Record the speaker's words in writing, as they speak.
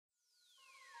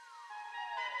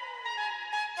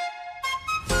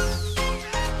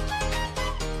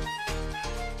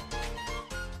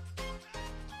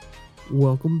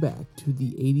Welcome back to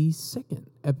the 82nd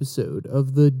episode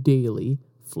of the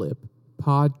DailyFlip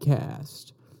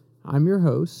podcast. I'm your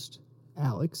host,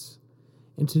 Alex,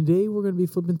 and today we're going to be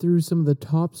flipping through some of the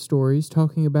top stories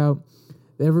talking about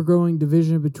the ever-growing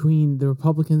division between the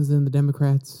Republicans and the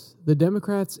Democrats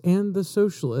and the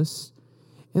Socialists,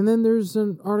 and then there's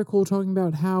an article talking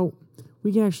about how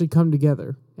we can actually come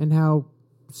together and how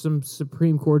some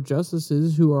Supreme Court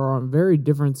justices who are on very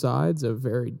different sides of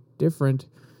very different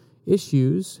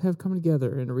issues have come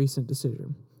together in a recent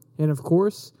decision. And of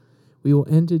course, we will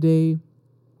end today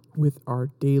with our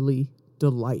daily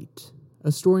delight,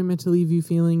 a story meant to leave you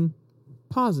feeling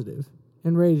positive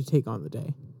and ready to take on the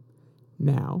day.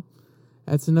 Now,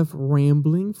 that's enough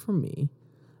rambling from me.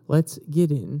 Let's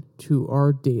get into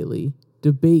our daily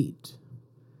debate.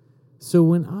 So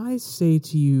when I say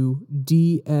to you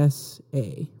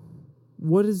DSA,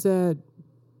 what does that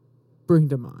bring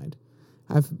to mind?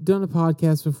 I've done a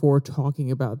podcast before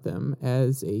talking about them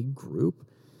as a group.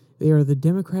 They are the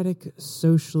Democratic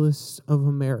Socialists of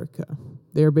America.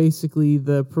 They're basically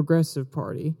the progressive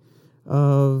party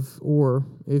or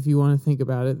if you want to think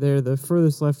about it, they're the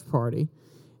furthest left party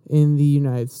in the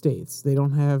United States. They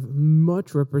don't have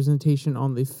much representation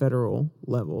on the federal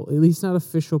level, at least not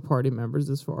official party members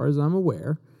as far as I'm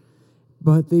aware.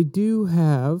 But they do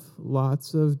have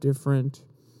lots of different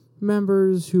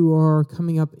members who are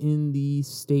coming up in the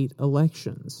state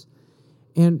elections.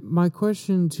 And my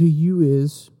question to you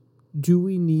is, do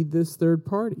we need this third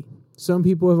party? Some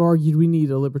people have argued we need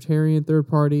a libertarian third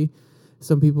party.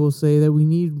 Some people say that we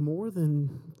need more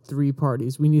than three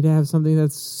parties. We need to have something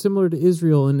that's similar to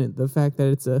Israel in the fact that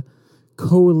it's a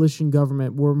coalition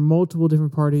government where multiple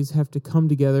different parties have to come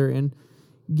together and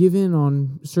give in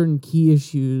on certain key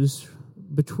issues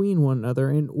between one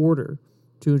another in order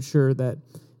to ensure that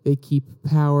they keep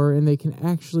power and they can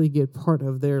actually get part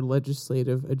of their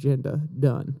legislative agenda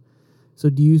done. So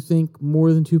do you think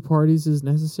more than two parties is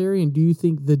necessary? And do you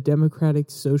think the Democratic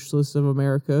Socialists of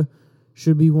America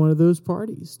should be one of those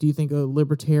parties? Do you think a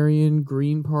libertarian,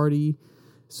 Green Party,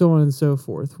 so on and so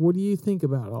forth? What do you think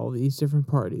about all these different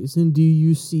parties? And do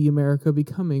you see America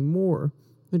becoming more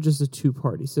than just a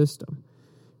two-party system?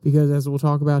 Because as we'll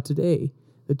talk about today,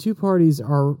 the two parties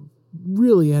are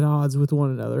really at odds with one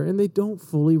another, and they don't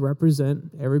fully represent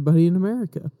everybody in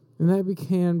America. And that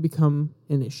can become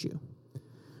an issue.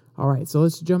 All right, so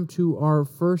let's jump to our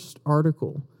first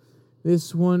article.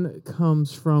 This one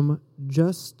comes from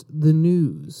Just the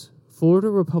News. Florida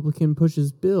Republican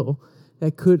pushes bill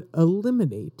that could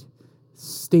eliminate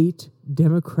state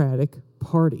Democratic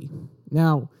Party.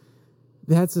 Now,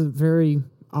 that's a very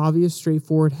obvious,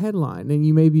 straightforward headline, and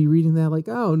you may be reading that like,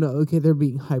 oh, no, okay, they're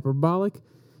being hyperbolic.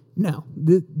 No,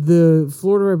 the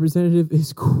Florida representative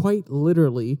is quite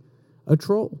literally a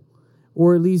troll,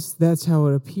 or at least that's how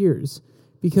it appears,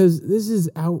 because this is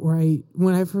outright,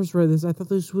 when I first read this, I thought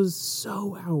this was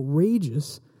so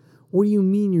outrageous. What do you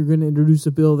mean you're going to introduce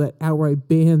a bill that outright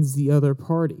bans the other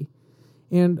party?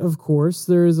 And, of course,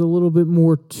 there is a little bit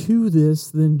more to this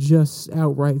than just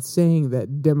outright saying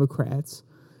that Democrats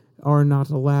are not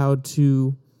allowed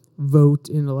to vote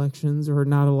in elections or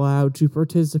not allowed to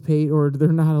participate or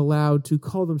they're not allowed to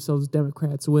call themselves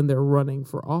Democrats when they're running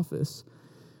for office.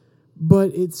 But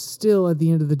it's still, at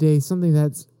the end of the day, something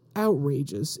that's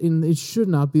outrageous and it should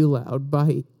not be allowed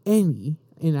by any,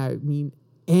 and I mean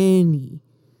any,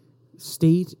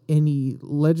 state, any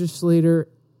legislator,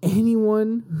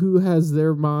 anyone who has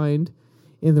their mind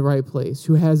in the right place,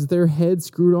 who has their head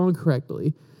screwed on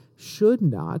correctly, should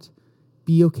not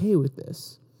be okay with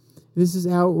this. This is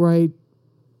outright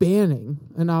banning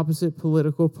an opposite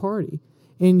political party.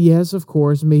 And yes, of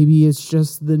course, maybe it's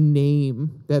just the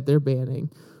name that they're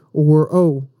banning. Or,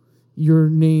 oh, you're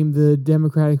named the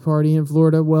Democratic Party in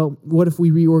Florida. Well, what if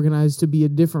we reorganize to be a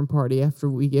different party after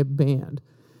we get banned?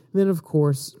 Then, of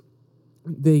course,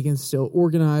 they can still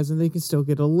organize and they can still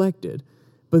get elected.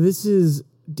 But this is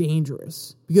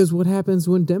dangerous because what happens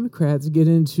when Democrats get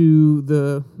into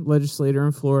the legislature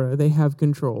in Florida, they have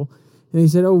control. And they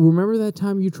said, oh, remember that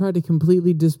time you tried to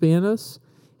completely disband us?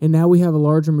 And now we have a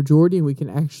larger majority and we can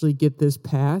actually get this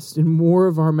passed. And more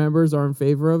of our members are in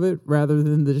favor of it rather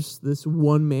than this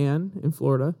one man in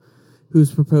Florida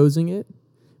who's proposing it.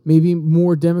 Maybe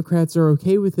more Democrats are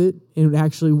okay with it and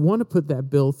actually want to put that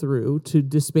bill through to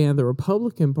disband the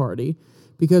Republican Party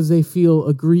because they feel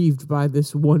aggrieved by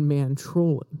this one man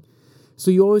trolling. So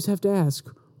you always have to ask,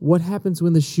 what happens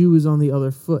when the shoe is on the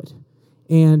other foot?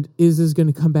 And is this going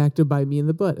to come back to bite me in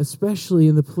the butt, especially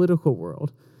in the political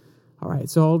world? All right,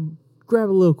 so I'll grab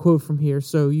a little quote from here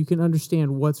so you can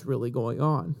understand what's really going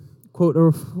on. Quote,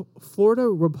 a Florida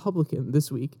Republican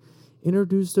this week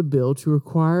introduced a bill to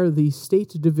require the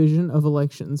State Division of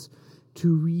Elections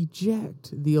to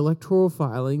reject the electoral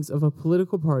filings of a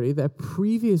political party that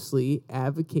previously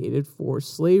advocated for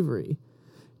slavery.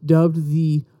 Dubbed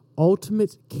the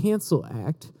Ultimate Cancel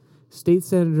Act, State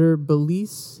Senator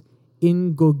Belize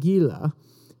Ngogila's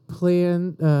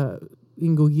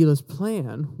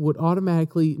plan would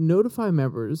automatically notify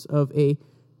members of a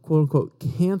quote-unquote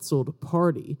canceled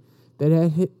party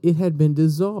that it had been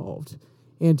dissolved,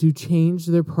 and to change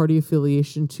their party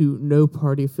affiliation to no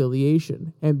party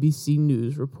affiliation, NBC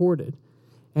News reported,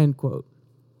 end quote.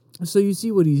 So you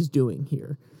see what he's doing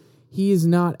here. He is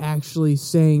not actually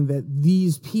saying that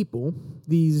these people,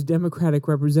 these Democratic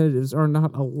representatives, are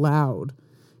not allowed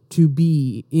to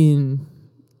be in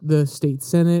the state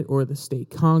Senate or the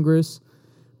state Congress,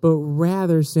 but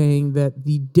rather saying that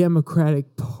the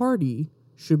Democratic Party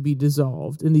should be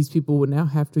dissolved, and these people would now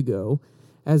have to go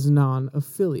as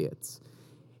non-affiliates.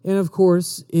 And of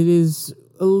course, it is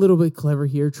a little bit clever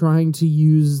here, trying to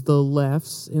use the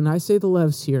lefts, and I say the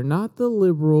lefts here, not the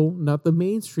liberal, not the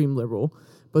mainstream liberal,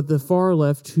 but the far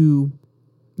left, who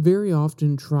very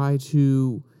often try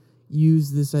to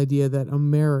use this idea that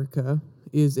America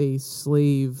is a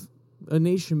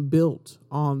nation built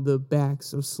on the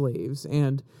backs of slaves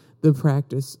and the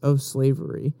practice of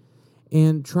slavery,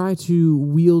 and try to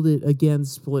wield it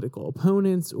against political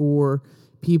opponents or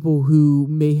people who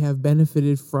may have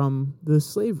benefited from the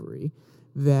slavery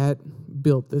that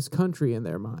built this country in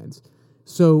their minds.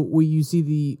 So what you see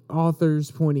the authors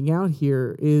pointing out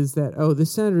here is that, the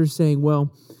senator's saying,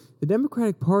 well, the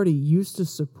Democratic Party used to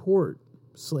support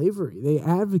slavery. They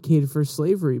advocated for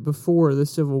slavery before the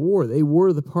Civil War. They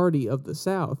were the party of the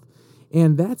South.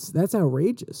 And that's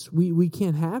outrageous. We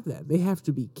can't have that. They have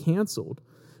to be canceled,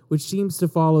 which seems to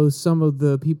follow some of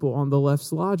the people on the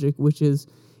left's logic, which is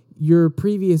your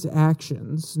previous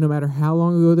actions, no matter how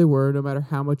long ago they were, no matter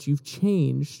how much you've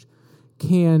changed,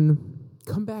 can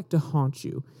come back to haunt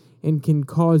you and can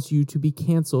cause you to be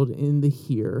canceled in the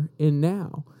here and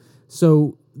now.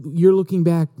 So you're looking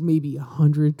back maybe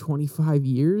 125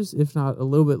 years, if not a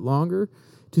little bit longer,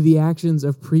 to the actions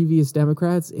of previous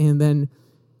Democrats, and then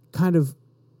kind of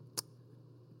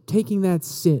taking that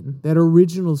sin, that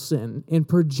original sin, and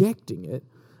projecting it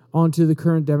onto the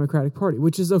current Democratic Party,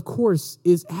 which is, of course,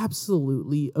 is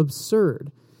absolutely absurd.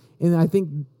 And I think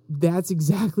that's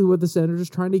exactly what the senator's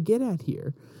trying to get at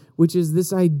here, which is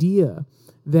this idea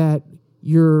that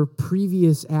your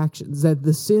previous actions, that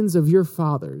the sins of your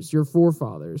fathers, your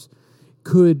forefathers,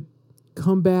 could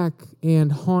come back and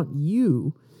haunt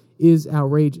you is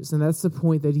outrageous. And that's the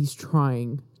point that he's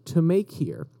trying to make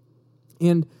here.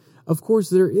 And, of course,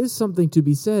 there is something to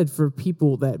be said for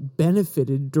people that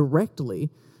benefited directly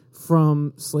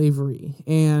from slavery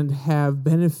and have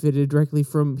benefited directly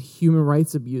from human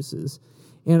rights abuses.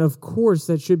 And of course,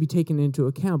 that should be taken into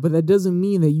account, but that doesn't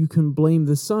mean that you can blame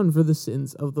the son for the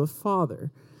sins of the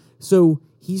father. So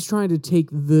he's trying to take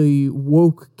the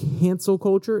woke cancel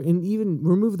culture and even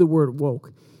remove the word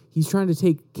woke. He's trying to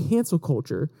take cancel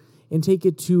culture and take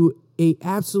it to an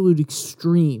absolute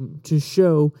extreme to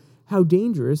show how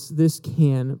dangerous this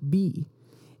can be.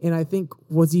 And I think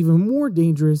what's even more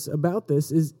dangerous about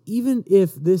this is even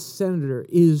if this senator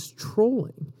is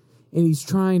trolling and he's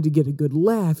trying to get a good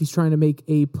laugh, he's trying to make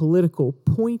a political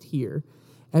point here,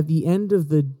 at the end of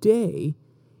the day,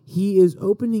 he is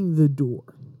opening the door.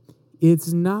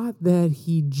 It's not that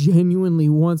he genuinely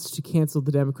wants to cancel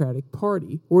the Democratic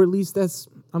Party, or at least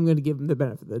I'm going to give him the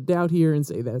benefit of the doubt here and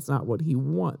say that's not what he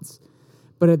wants.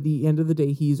 But at the end of the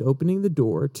day, he's opening the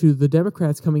door to the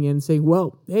Democrats coming in and saying,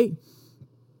 well, hey,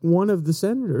 one of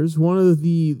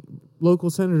the local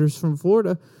senators from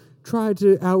Florida tried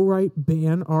to outright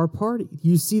ban our party.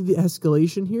 You see the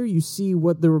escalation here. You see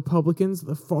what the Republicans,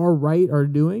 the far right, are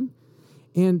doing.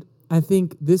 And I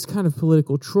think this kind of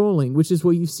political trolling, which is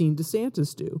what you've seen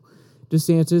DeSantis do.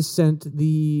 DeSantis sent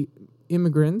the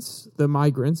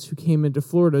migrants who came into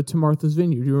Florida to Martha's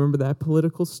Vineyard. Do you remember that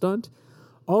political stunt?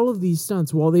 All of these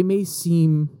stunts, while they may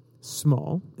seem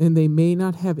small and they may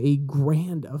not have a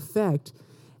grand effect,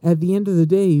 at the end of the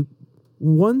day,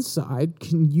 one side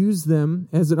can use them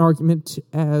as an argument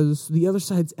as the other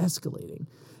side's escalating.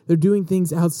 They're doing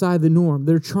things outside the norm.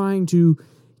 They're trying to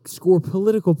score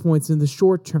political points in the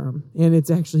short term, and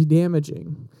it's actually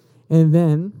damaging. And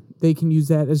then they can use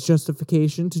that as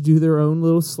justification to do their own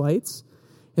little slights.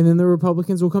 And then the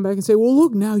Republicans will come back and say, well,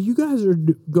 look, now you guys are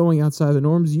going outside the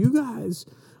norms. You guys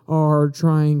are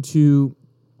trying to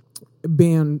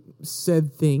ban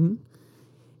said thing.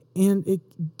 And it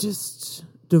just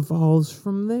devolves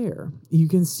from there. You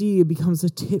can see it becomes a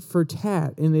tit for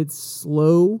tat, and it's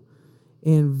slow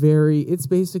and it's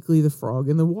basically the frog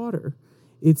in the water.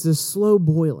 It's a slow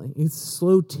boiling. It's a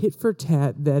slow tit for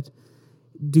tat that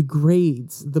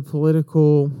degrades the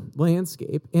political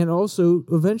landscape and also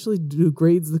eventually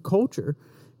degrades the culture,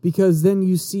 because then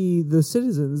you see the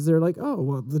citizens, they're like, oh,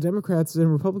 well, the Democrats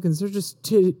and Republicans, they're just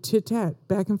tit-tat,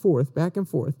 back and forth.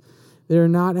 They're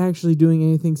not actually doing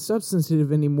anything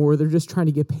substantive anymore. They're just trying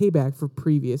to get payback for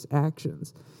previous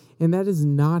actions. And that is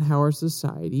not how our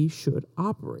society should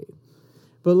operate.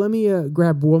 But let me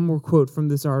grab one more quote from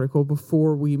this article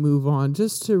before we move on,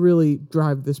 just to really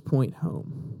drive this point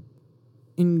home.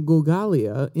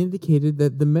 Ngogalia indicated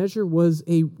that the measure was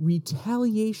a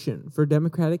retaliation for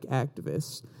Democratic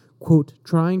activists, quote,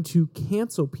 trying to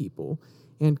cancel people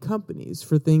and companies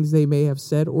for things they may have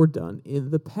said or done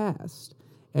in the past,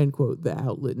 end quote, the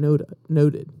outlet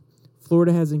noted.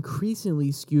 Florida has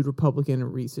increasingly skewed Republican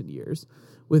in recent years,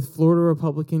 with Florida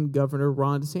Republican Governor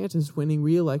Ron DeSantis winning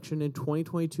re-election in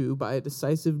 2022 by a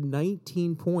decisive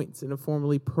 19 points in a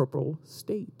formerly purple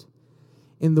state.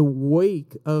 In the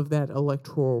wake of that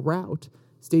electoral rout,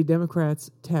 state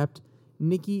Democrats tapped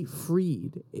Nikki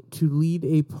Fried to lead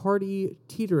a party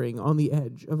teetering on the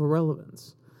edge of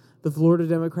irrelevance. The Florida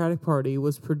Democratic Party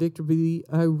was predictably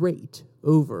irate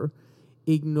over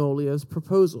Ignolia's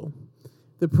proposal.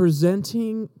 The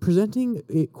presenting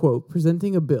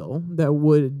a bill that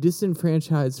would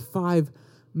disenfranchise 5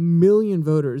 million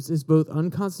voters is both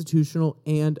unconstitutional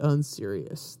and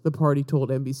unserious, the party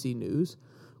told NBC News.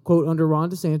 Quote, under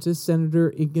Ron DeSantis,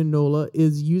 Senator Ignoglia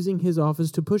is using his office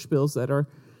to push bills that are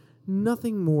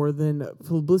nothing more than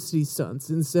publicity stunts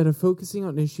instead of focusing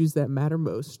on issues that matter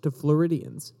most to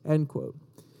Floridians, end quote.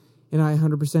 And I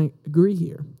 100% agree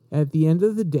here. At the end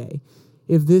of the day,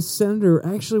 if this senator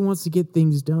actually wants to get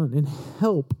things done and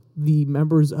help the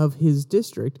members of his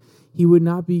district, he would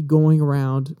not be going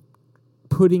around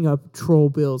putting up troll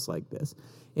bills like this.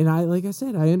 And like I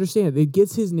said, I understand. It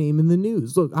gets his name in the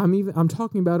news. Look, I'm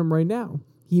talking about him right now.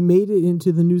 He made it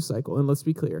into the news cycle. And let's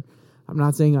be clear. I'm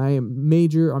not saying I am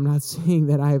major. I'm not saying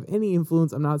that I have any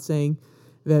influence. I'm not saying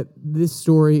that this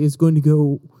story is going to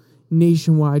go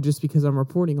nationwide just because I'm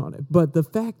reporting on it. But the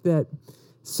fact that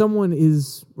someone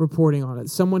is reporting on it,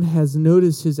 someone has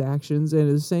noticed his actions and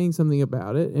is saying something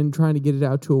about it and trying to get it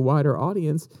out to a wider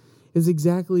audience is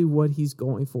exactly what he's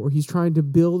going for. He's trying to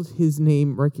build his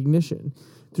name recognition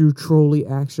through trolly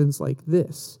actions like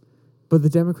this. But the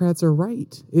Democrats are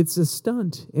right. It's a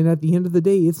stunt. And at the end of the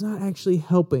day, it's not actually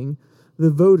helping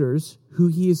the voters who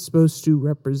he is supposed to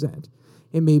represent.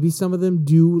 And maybe some of them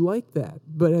do like that.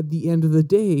 But at the end of the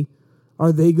day,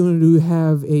 are they going to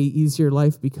have a easier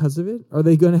life because of it? Are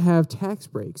they going to have tax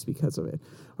breaks because of it?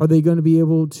 Are they going to be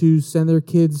able to send their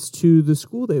kids to the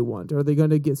school they want? Are they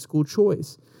going to get school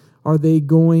choice? Are they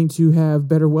going to have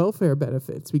better welfare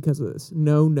benefits because of this?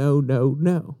 No.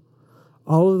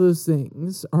 All of those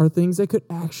things are things that could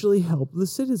actually help the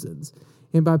citizens.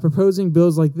 And by proposing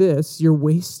bills like this, you're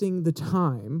wasting the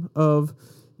time of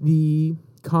the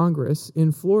Congress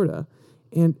in Florida.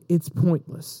 And it's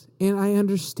pointless. And I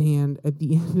understand at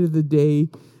the end of the day,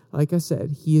 like I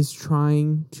said, he is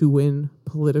trying to win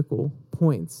political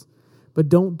points. But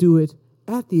don't do it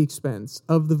at the expense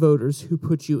of the voters who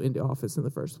put you into office in the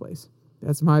first place.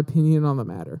 That's my opinion on the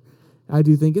matter. I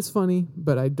do think it's funny,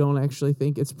 but I don't actually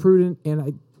think it's prudent,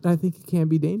 and I think it can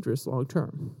be dangerous long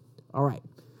term. All right,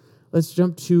 let's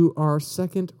jump to our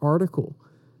second article.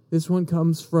 This one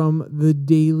comes from the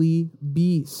Daily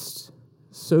Beast.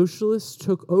 Socialists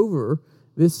took over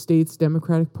this state's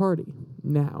Democratic Party.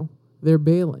 Now they're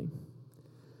bailing.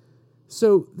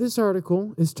 So this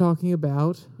article is talking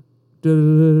about,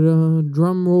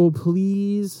 drum roll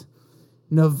please,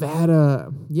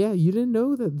 Nevada. Yeah, you didn't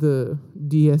know that the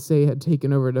DSA had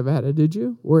taken over Nevada, did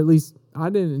you? Or at least I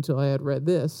didn't until I had read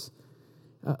this.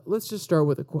 Let's just start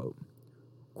with a quote.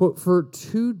 Quote, for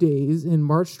 2 days in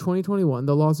March 2021,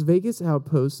 the Las Vegas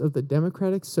outpost of the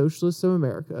Democratic Socialists of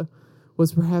America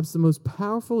was perhaps the most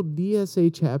powerful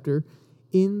DSA chapter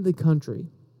in the country,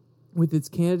 with its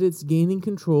candidates gaining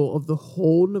control of the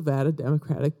whole Nevada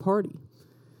Democratic Party.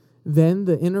 Then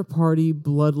the inter-party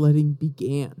bloodletting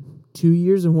began. 2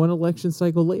 years and one election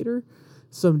cycle later,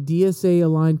 some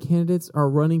DSA-aligned candidates are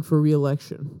running for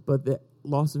re-election, but the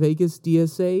Las Vegas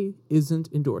DSA isn't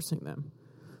endorsing them.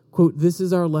 Quote, this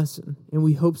is our lesson, and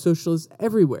we hope socialists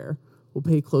everywhere will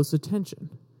pay close attention.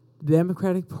 The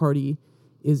Democratic Party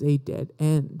is a dead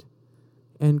end,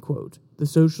 end quote. The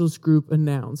socialist group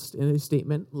announced in a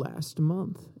statement last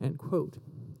month, end quote.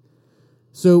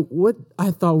 So what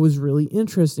I thought was really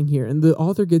interesting here, and the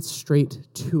author gets straight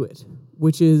to it,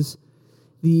 which is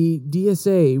the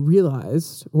DSA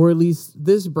realized, or at least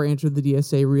this branch of the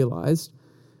DSA realized,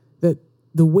 that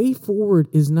the way forward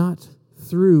is not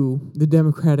through the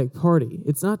Democratic Party.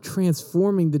 It's not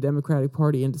transforming the Democratic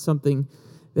Party into something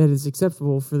that is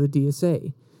acceptable for the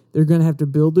DSA. They're going to have to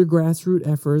build their grassroots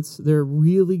efforts. They're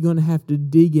really going to have to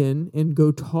dig in and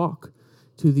go talk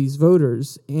to these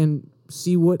voters and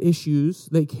see what issues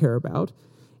they care about,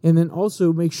 and then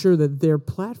also make sure that their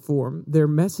platform, their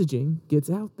messaging gets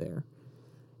out there.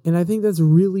 And I think that's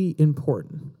really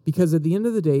important because at the end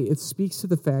of the day, it speaks to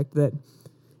the fact that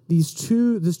this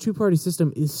two-party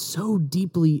system is so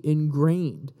deeply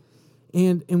ingrained.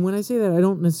 And when I say that, I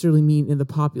don't necessarily mean in the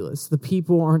populace. The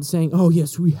people aren't saying, oh,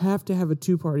 yes, we have to have a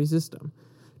two-party system.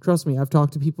 Trust me, I've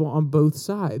talked to people on both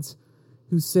sides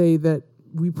who say that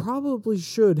we probably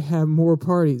should have more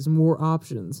parties, more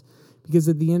options, because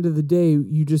at the end of the day,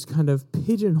 you just kind of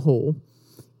pigeonhole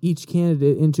each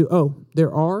candidate into,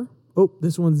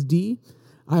 this one's D.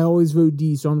 I always vote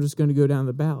D, so I'm just going to go down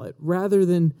the ballot. Rather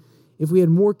than if we had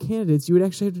more candidates, you would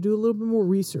actually have to do a little bit more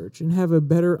research and have a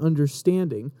better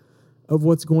understanding of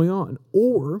what's going on.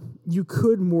 Or you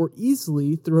could more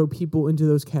easily throw people into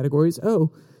those categories.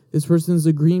 Oh, this person's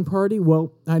a Green Party.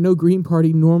 Well, I know Green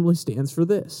Party normally stands for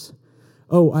this.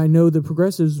 Oh, I know the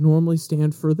progressives normally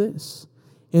stand for this.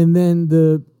 And then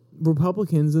the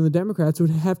Republicans and the Democrats would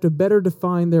have to better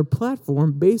define their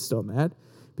platform based on that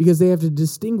because they have to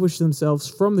distinguish themselves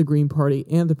from the Green Party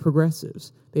and the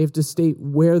progressives. They have to state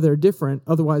where they're different.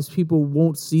 Otherwise, people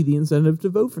won't see the incentive to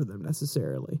vote for them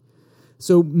necessarily.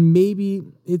 So maybe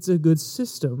it's a good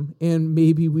system, and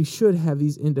maybe we should have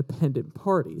these independent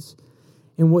parties.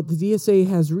 And what the DSA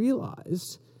has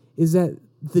realized is that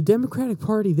the Democratic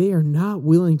Party, they are not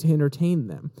willing to entertain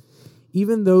them.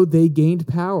 Even though they gained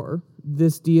power,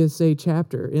 this DSA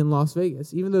chapter in Las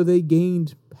Vegas, even though they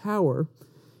gained power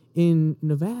in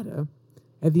Nevada,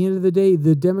 at the end of the day,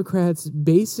 the Democrats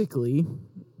basically,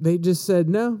 they just said,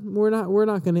 no, we're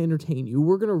not going to entertain you.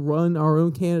 We're going to run our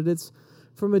own candidates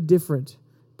from a different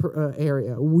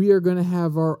area. We are going to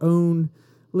have our own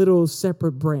little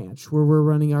separate branch where we're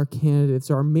running our candidates,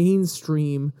 our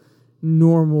mainstream,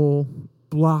 normal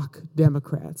bloc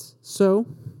Democrats. So,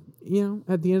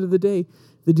 at the end of the day,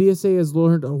 the DSA has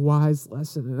learned a wise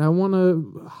lesson. And I want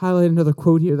to highlight another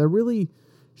quote here that really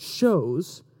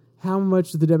shows how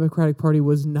much the Democratic Party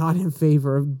was not in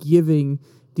favor of giving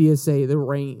DSA the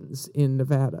reins in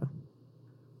Nevada.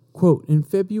 Quote, in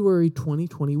February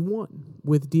 2021,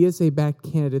 with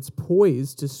DSA-backed candidates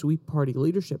poised to sweep party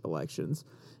leadership elections,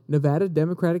 Nevada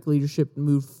Democratic leadership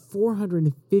moved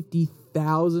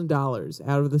 $450,000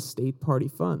 out of the state party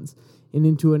funds and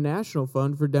into a national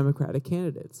fund for Democratic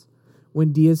candidates.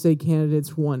 When DSA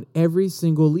candidates won every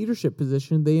single leadership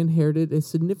position, they inherited a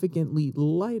significantly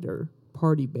lighter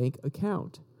party bank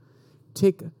account.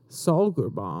 Tick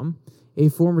Solgerbaum, a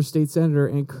former state senator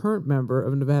and current member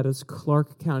of Nevada's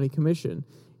Clark County Commission,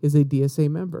 is a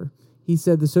DSA member. He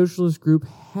said the socialist group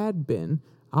had been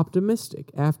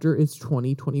optimistic after its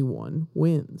 2021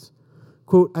 wins.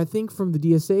 Quote, I think from the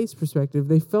DSA's perspective,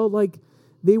 they felt like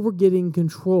they were getting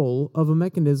control of a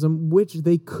mechanism which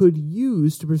they could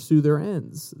use to pursue their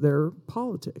ends, their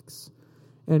politics,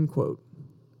 end quote.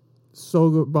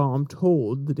 Solgerbaum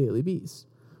told the Daily Beast.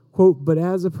 Quote, but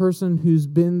as a person who's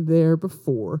been there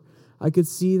before, I could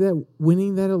see that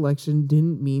winning that election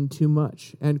didn't mean too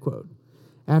much, end quote.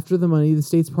 After the money, the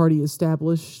state's party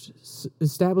establishment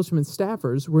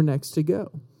staffers were next to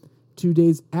go. 2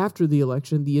 days after the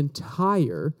election, the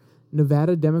entire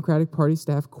Nevada Democratic Party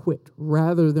staff quit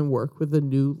rather than work with the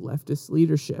new leftist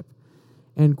leadership,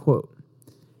 end quote.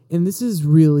 And this is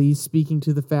really speaking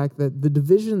to the fact that the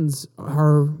divisions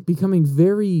are becoming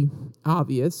very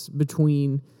obvious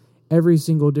between every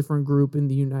single different group in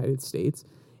the United States,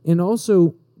 and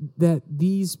also that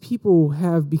these people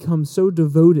have become so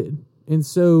devoted and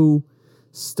so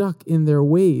stuck in their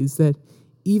ways that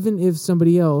even if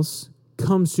somebody else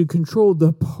comes to control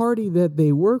the party that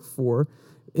they work for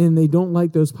and they don't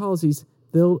like those policies,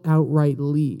 they'll outright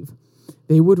leave.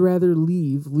 They would rather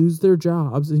leave, lose their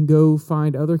jobs, and go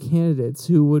find other candidates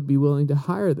who would be willing to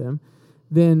hire them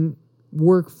than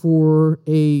work for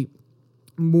a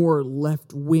more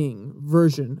left-wing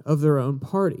version of their own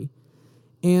party.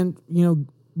 And,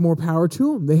 more power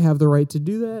to them. They have the right to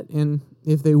do that, and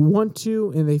if they want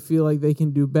to and they feel like they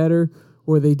can do better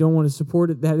or they don't want to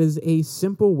support it, that is a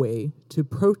simple way to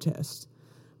protest.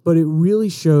 But it really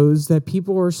shows that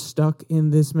people are stuck in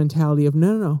this mentality of,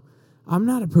 no, I'm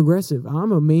not a progressive.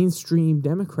 I'm a mainstream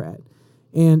Democrat.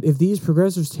 And if these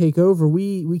progressives take over,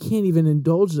 we can't even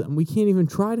indulge them. We can't even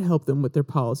try to help them with their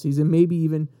policies and maybe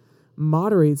even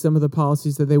moderate some of the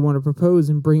policies that they want to propose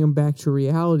and bring them back to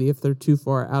reality if they're too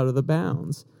far out of the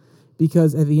bounds.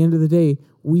 because at the end of the day,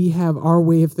 we have our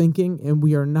way of thinking and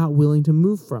we are not willing to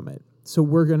move from it. So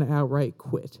we're going to outright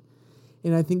quit.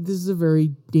 And I think this is a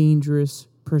very dangerous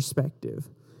perspective.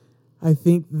 I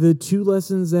think the two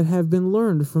lessons that have been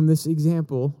learned from this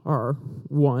example are,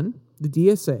 one, the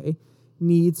DSA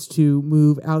needs to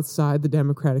move outside the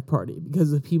Democratic Party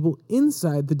because the people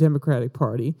inside the Democratic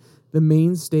Party, the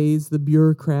mainstays, the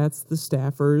bureaucrats, the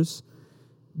staffers,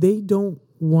 they don't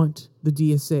want the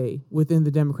DSA within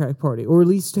the Democratic Party, or at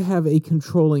least to have a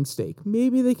controlling stake.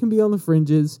 Maybe they can be on the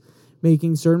fringes,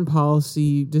 making certain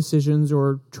policy decisions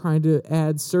or trying to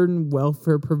add certain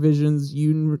welfare provisions,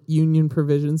 union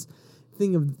provisions,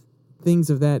 things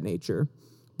of that nature.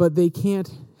 But they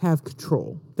can't have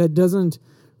control. That doesn't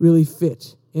really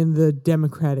fit in the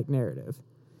Democratic narrative.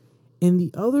 And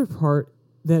the other part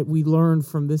that we learned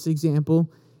from this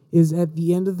example is at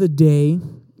the end of the day,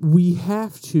 we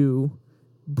have to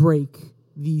break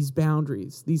these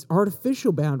boundaries, these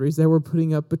artificial boundaries that we're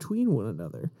putting up between one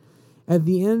another. At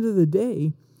the end of the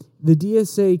day, the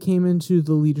DSA came into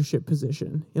the leadership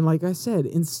position. And like I said,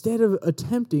 instead of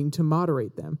attempting to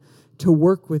moderate them, to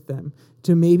work with them,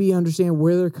 to maybe understand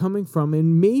where they're coming from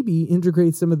and maybe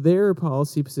integrate some of their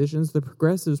policy positions, the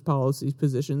progressives' policy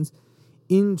positions,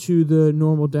 into the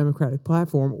normal Democratic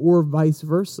platform or vice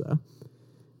versa,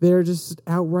 they're just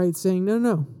outright saying,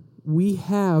 no, we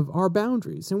have our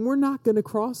boundaries and we're not going to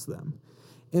cross them.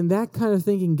 And that kind of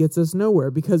thinking gets us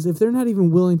nowhere, because if they're not even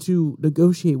willing to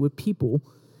negotiate with people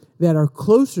that are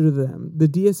closer to them, the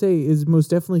DSA is most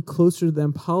definitely closer to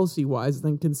them policy-wise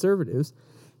than conservatives,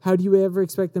 how do you ever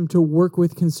expect them to work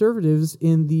with conservatives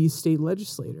in the state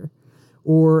legislature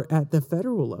or at the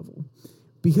federal level?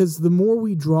 Because the more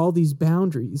we draw these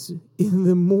boundaries, and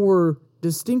the more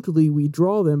distinctly we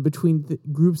draw them between the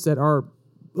groups that are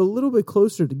a little bit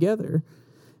closer together,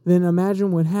 then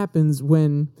imagine what happens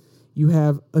when you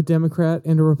have a Democrat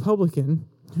and a Republican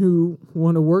who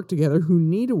want to work together, who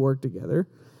need to work together.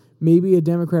 Maybe a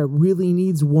Democrat really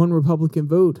needs one Republican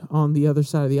vote on the other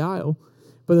side of the aisle,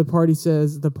 but the party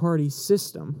says, the party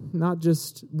system, not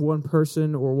just one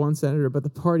person or one senator, but the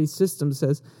party system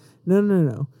says,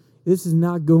 no. This is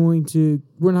not going to,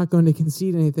 we're not going to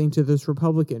concede anything to this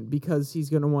Republican because he's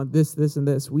going to want this, and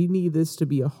this. We need this to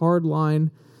be a hard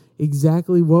line,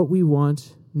 exactly what we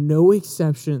want, no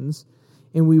exceptions,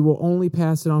 and we will only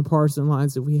pass it on partisan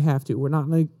lines if we have to. We're not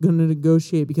going to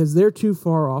negotiate because they're too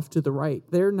far off to the right.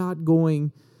 They're not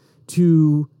going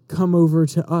to come over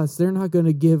to us. They're not going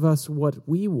to give us what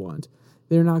we want.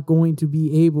 They're not going to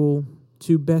be able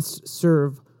to best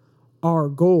serve our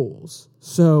goals.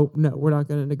 So, no, we're not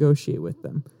going to negotiate with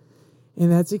them.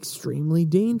 And that's extremely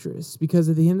dangerous, because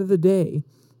at the end of the day,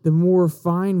 the more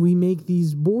fine we make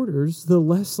these borders, the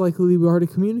less likely we are to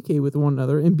communicate with one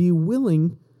another and be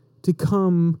willing to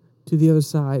come to the other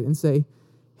side and say,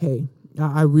 hey,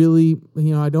 I really,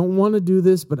 I don't want to do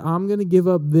this, but I'm going to give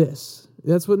up this.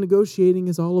 That's what negotiating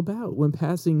is all about when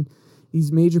passing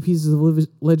these major pieces of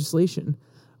legislation.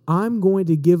 I'm going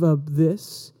to give up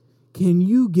this. Can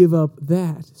you give up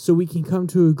that so we can come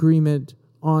to agreement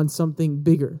on something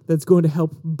bigger that's going to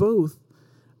help both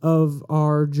of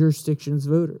our jurisdiction's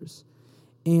voters?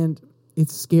 And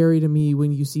it's scary to me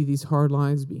when you see these hard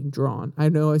lines being drawn. I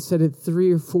know I said it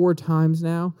 3 or 4 times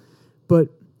now, but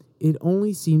it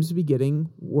only seems to be getting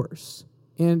worse.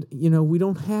 And, we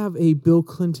don't have a Bill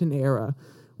Clinton era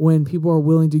when people are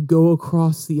willing to go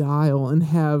across the aisle and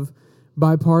have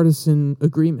bipartisan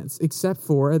agreements, except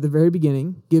for, at the very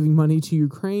beginning, giving money to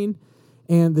Ukraine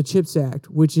and the CHIPS Act,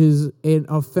 which is an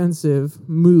offensive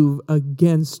move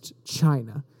against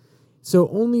China. So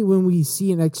only when we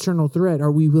see an external threat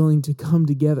are we willing to come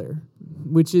together,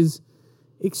 which is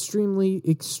extremely,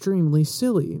 extremely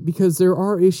silly, because there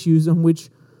are issues on which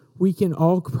we can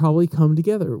all probably come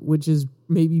together, which is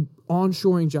maybe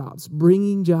onshoring jobs,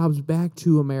 bringing jobs back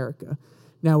to America.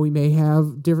 Now, we may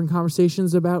have different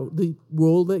conversations about the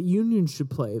role that unions should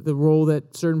play, the role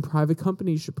that certain private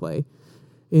companies should play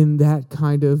in that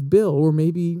kind of bill, or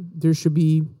maybe there should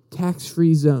be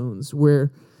tax-free zones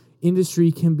where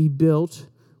industry can be built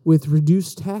with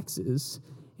reduced taxes,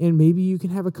 and maybe you can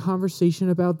have a conversation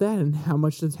about that and how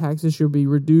much the taxes should be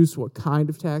reduced, what kind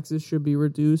of taxes should be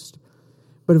reduced.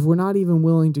 But if we're not even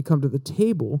willing to come to the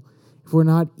table, if we're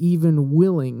not even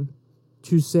willing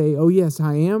to say, oh, yes,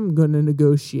 I am going to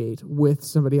negotiate with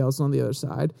somebody else on the other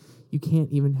side, you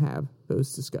can't even have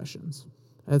those discussions.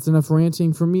 That's enough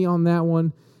ranting for me on that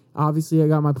one. Obviously, I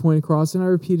got my point across, and I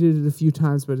repeated it a few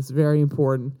times, but it's very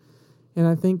important. And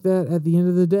I think that at the end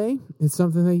of the day, it's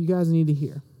something that you guys need to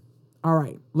hear. All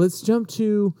right, let's jump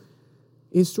to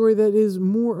a story that is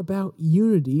more about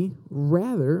unity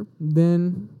rather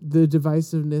than the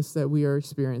divisiveness that we are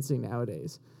experiencing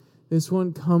nowadays. This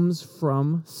one comes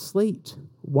from Slate.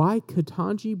 Why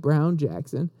Ketanji Brown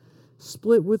Jackson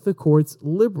split with the court's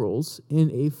liberals in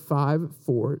a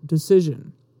 5-4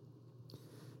 decision.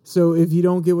 So if you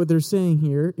don't get what they're saying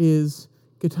here, is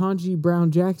Ketanji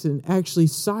Brown Jackson actually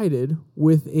sided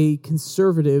with a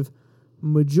conservative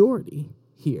majority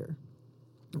here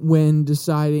when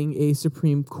deciding a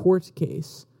Supreme Court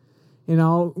case. And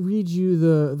I'll read you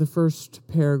the first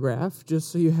paragraph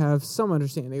just so you have some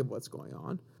understanding of what's going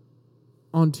on.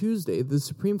 On Tuesday, the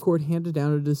Supreme Court handed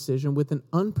down a decision with an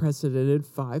unprecedented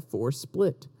 5-4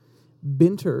 split.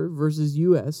 Binter versus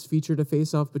U.S. featured a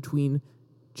face-off between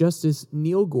Justice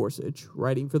Neil Gorsuch,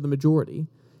 writing for the majority,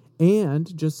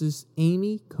 and Justice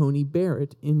Amy Coney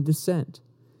Barrett in dissent.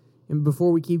 And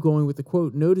before we keep going with the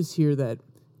quote, notice here that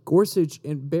Gorsuch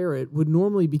and Barrett would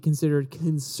normally be considered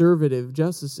conservative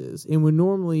justices and would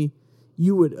normally,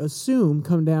 you would assume,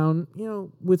 come down,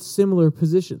 with similar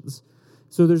positions.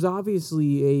 So there's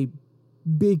obviously a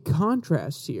big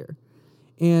contrast here.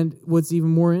 And what's even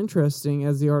more interesting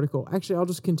as the article, actually, I'll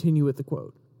just continue with the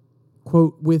quote.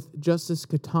 Quote, with Justice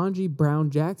Ketanji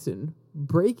Brown Jackson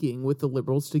breaking with the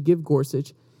liberals to give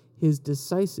Gorsuch his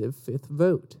decisive fifth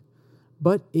vote.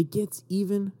 But it gets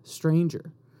even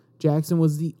stranger. Jackson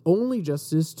was the only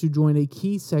justice to join a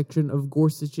key section of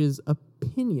Gorsuch's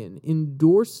opinion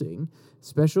endorsing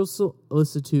special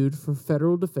solicitude for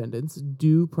federal defendants'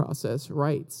 due process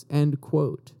rights, end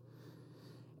quote.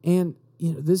 And,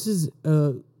 this is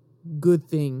a good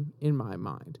thing in my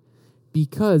mind,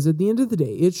 because at the end of the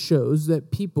day, it shows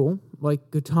that people like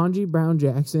Ketanji Brown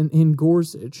Jackson and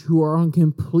Gorsuch, who are on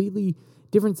completely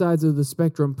different sides of the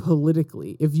spectrum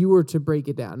politically, if you were to break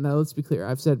it down. Now, let's be clear.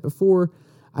 I've said before,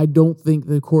 I don't think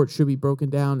the court should be broken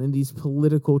down in these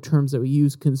political terms that we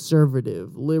use,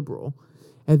 conservative, liberal.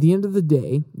 At the end of the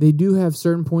day, they do have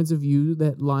certain points of view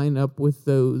that line up with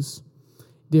those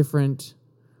different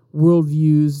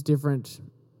worldviews, different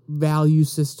value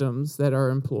systems that are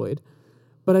employed.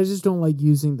 But I just don't like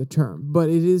using the term. But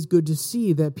it is good to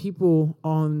see that people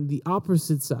on the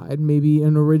opposite side, maybe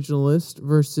an originalist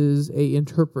versus a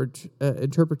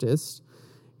interpretist,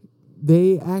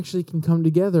 they actually can come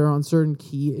together on certain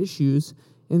key issues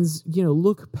and,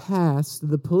 look past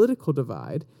the political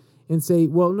divide and say,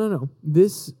 well, no,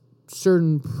 this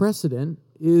certain precedent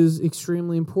is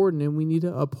extremely important and we need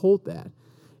to uphold that.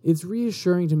 It's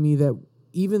reassuring to me that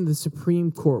even the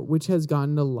Supreme Court, which has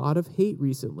gotten a lot of hate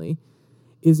recently,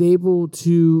 is able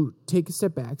to take a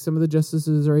step back. Some of the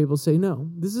justices are able to say, no,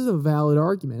 this is a valid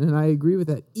argument, and I agree with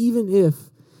that, even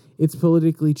if it's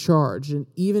politically charged, and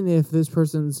even if this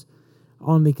person's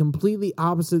on the completely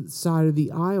opposite side of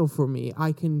the aisle for me,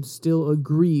 I can still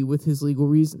agree with his legal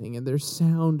reasoning, and there's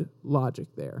sound logic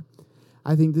there.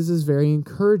 I think this is very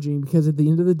encouraging because at the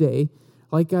end of the day,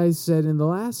 like I said in the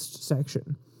last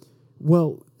section,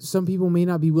 well, some people may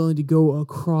not be willing to go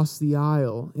across the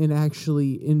aisle and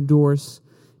actually endorse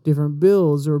different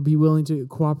bills or be willing to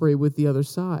cooperate with the other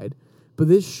side. But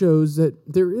this shows that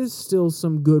there is still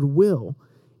some goodwill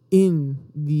in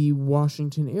the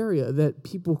Washington area, that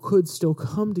people could still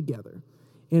come together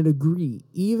and agree.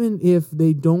 Even if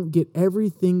they don't get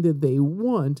everything that they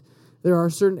want, there are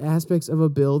certain aspects of a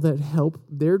bill that help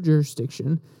their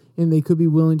jurisdiction, and they could be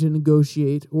willing to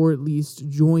negotiate or at least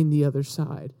join the other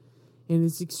side. And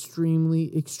it's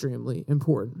extremely, extremely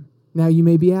important. Now, you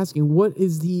may be asking, what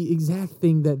is the exact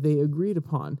thing that they agreed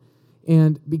upon?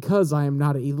 And because I am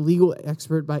not a legal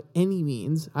expert by any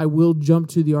means, I will jump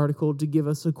to the article to give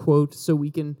us a quote so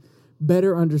we can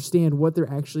better understand what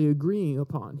they're actually agreeing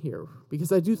upon here,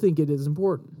 because I do think it is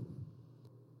important.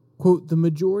 Quote, the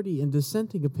majority and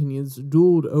dissenting opinions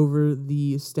dueled over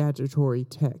the statutory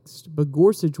text, but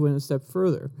Gorsuch went a step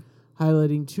further,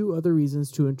 highlighting two other reasons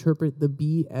to interpret the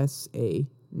BSA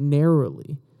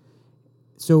narrowly.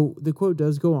 So the quote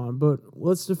does go on, but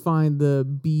let's define the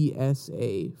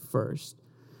BSA first.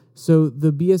 So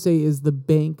the BSA is the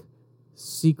Bank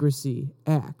Secrecy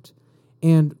Act,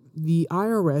 and the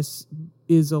IRS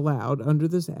is allowed under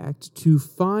this act to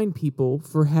fine people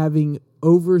for having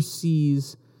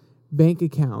overseas bank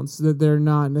accounts that they're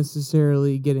not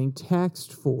necessarily getting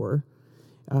taxed for,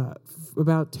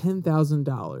 about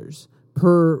 $10,000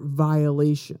 per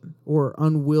violation or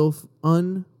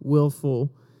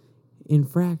unwillful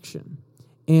infraction.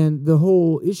 And the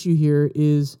whole issue here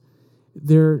is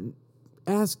they're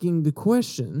asking the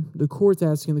question, the court's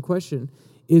asking the question,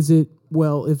 is it,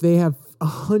 well, if they have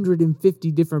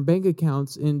 150 different bank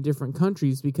accounts in different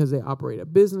countries because they operate a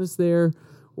business there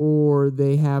or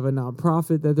they have a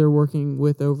nonprofit that they're working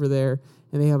with over there,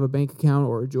 and they have a bank account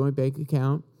or a joint bank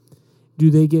account, do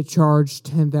they get charged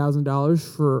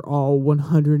 $10,000 for all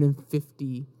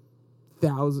 150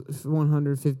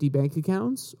 bank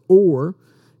accounts? Or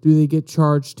do they get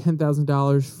charged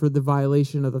 $10,000 for the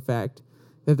violation of the fact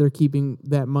that they're keeping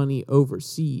that money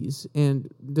overseas? And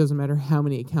it doesn't matter how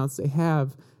many accounts they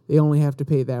have, they only have to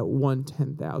pay that one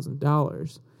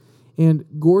 $10,000. And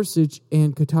Gorsuch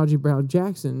and Ketanji Brown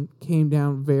Jackson came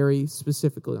down very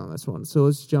specifically on this one. So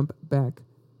let's jump back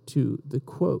to the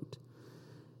quote.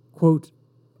 Quote,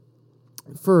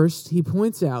 first, he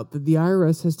points out that the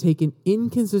IRS has taken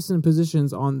inconsistent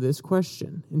positions on this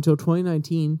question. Until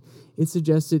 2019, it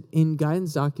suggested in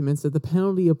guidance documents that the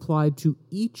penalty applied to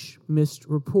each missed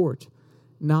report,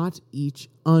 not each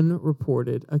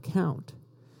unreported account.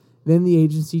 Then the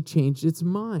agency changed its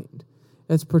mind.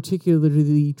 That's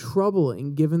particularly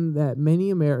troubling given that many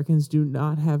Americans do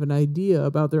not have an idea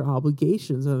about their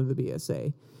obligations under the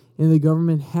BSA, and the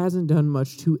government hasn't done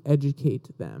much to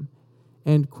educate them.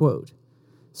 End quote.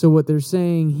 So what they're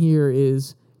saying here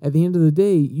is, at the end of the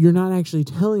day, you're not actually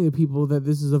telling the people that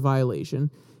this is a violation.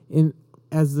 And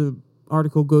as the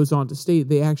article goes on to state,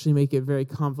 they actually make it very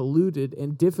convoluted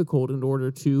and difficult in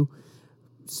order to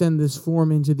send this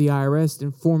form into the IRS,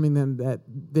 informing them that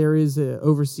there is an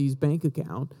overseas bank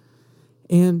account.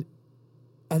 And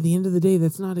at the end of the day,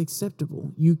 that's not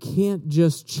acceptable. You can't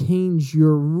just change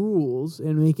your rules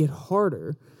and make it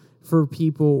harder for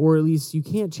people, or at least you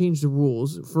can't change the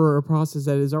rules for a process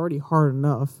that is already hard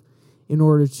enough in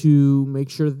order to make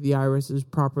sure that the IRS is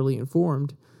properly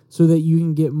informed so that you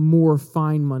can get more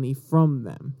fine money from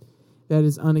them. That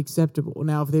is unacceptable.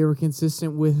 Now, if they were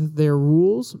consistent with their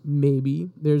rules, maybe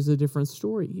there's a different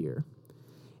story here.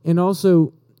 And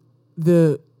also,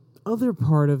 the other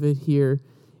part of it here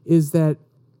is that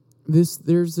there's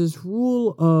this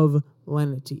rule of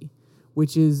lenity,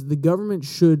 which is the government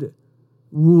should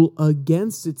rule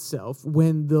against itself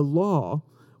when the law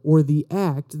or the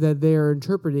act that they are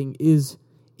interpreting is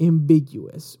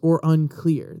ambiguous or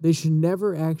unclear. They should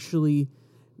never actually,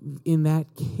 in that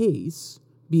case,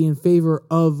 be in favor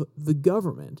of the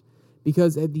government,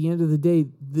 because at the end of the day,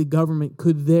 the government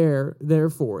could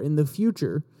therefore in the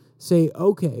future say,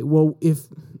 okay, well, if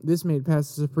this made it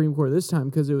past the Supreme Court this time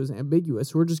because it was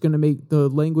ambiguous, we're just going to make the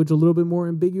language a little bit more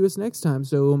ambiguous next time,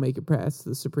 so we'll make it past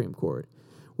the Supreme Court,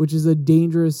 which is a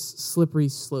dangerous, slippery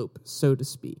slope, so to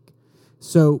speak.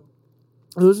 So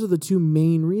those are the two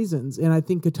main reasons, and I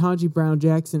think Ketanji Brown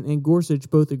Jackson and Gorsuch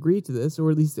both agree to this,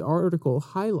 or at least the article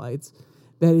highlights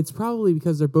that it's probably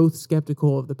because they're both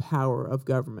skeptical of the power of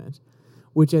government,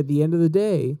 which at the end of the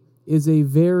day is a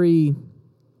very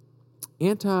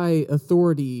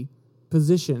anti-authority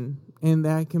position, and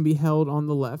that can be held on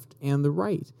the left and the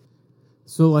right.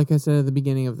 So like I said at the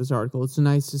beginning of this article, it's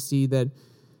nice to see that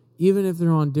even if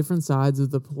they're on different sides of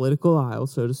the political aisle,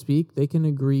 so to speak, they can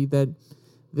agree that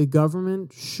the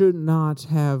government should not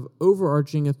have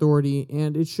overarching authority,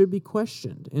 and it should be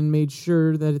questioned and made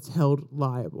sure that it's held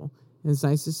liable. And it's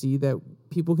nice to see that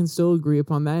people can still agree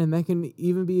upon that, and that can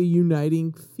even be a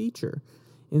uniting feature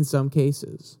in some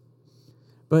cases.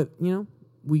 But,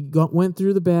 we went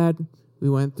through the bad, we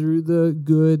went through the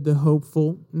good, the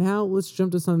hopeful. Now let's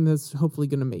jump to something that's hopefully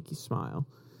going to make you smile.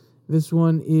 This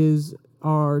one is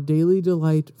our daily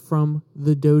delight from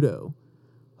the dodo.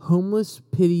 Homeless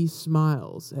pity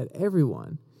smiles at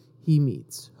everyone he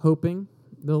meets, hoping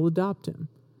they'll adopt him.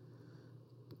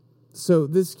 So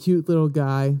this cute little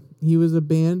guy, he was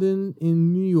abandoned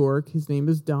in New York. His name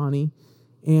is Donnie,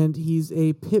 and he's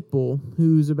a pit bull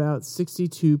who's about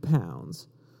 62 pounds.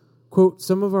 Quote,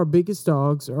 some of our biggest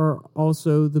dogs are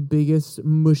also the biggest,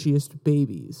 mushiest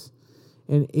babies,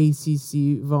 an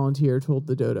ACC volunteer told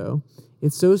the dodo.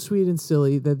 It's so sweet and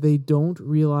silly that they don't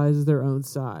realize their own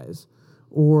size,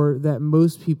 or that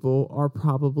most people are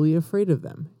probably afraid of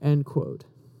them, end quote.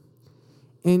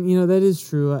 And, that is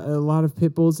true. A lot of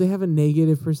pit bulls, they have a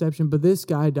negative perception. But this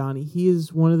guy, Donnie, he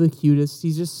is one of the cutest.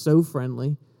 He's just so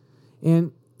friendly.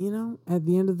 And, at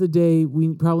the end of the day,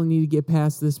 we probably need to get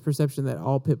past this perception that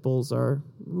all pit bulls are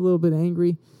a little bit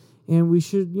angry. And we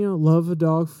should, love a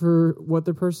dog for what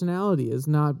their personality is,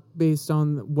 not based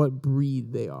on what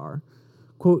breed they are.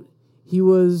 Quote, he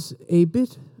was a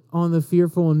bit on the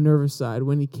fearful and nervous side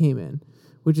when he came in,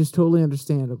 which is totally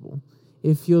understandable.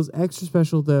 It feels extra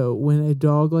special, though, when a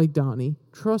dog like Donnie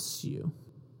trusts you.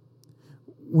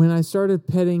 When I started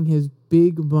petting his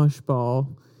big mush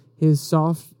ball, he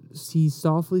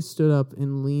softly stood up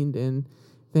and leaned in,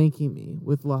 thanking me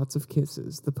with lots of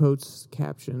kisses. The post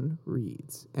caption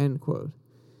reads, end quote.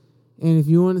 And if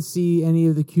you want to see any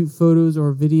of the cute photos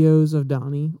or videos of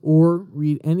Donnie or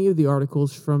read any of the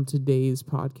articles from today's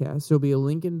podcast, there'll be a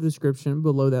link in the description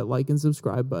below that like and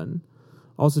subscribe button.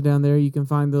 Also down there, you can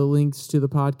find the links to the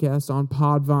podcast on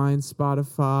Podvine,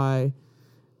 Spotify,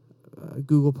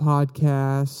 Google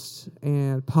Podcasts,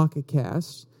 and Pocket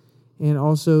Casts. And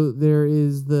also there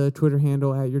is the Twitter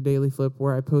handle at Your Daily Flip,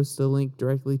 where I post a link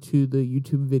directly to the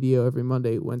YouTube video every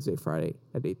Monday, Wednesday, Friday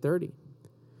at 8:30.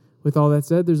 With all that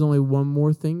said, there's only one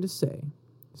more thing to say.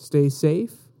 Stay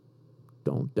safe.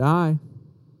 Don't die.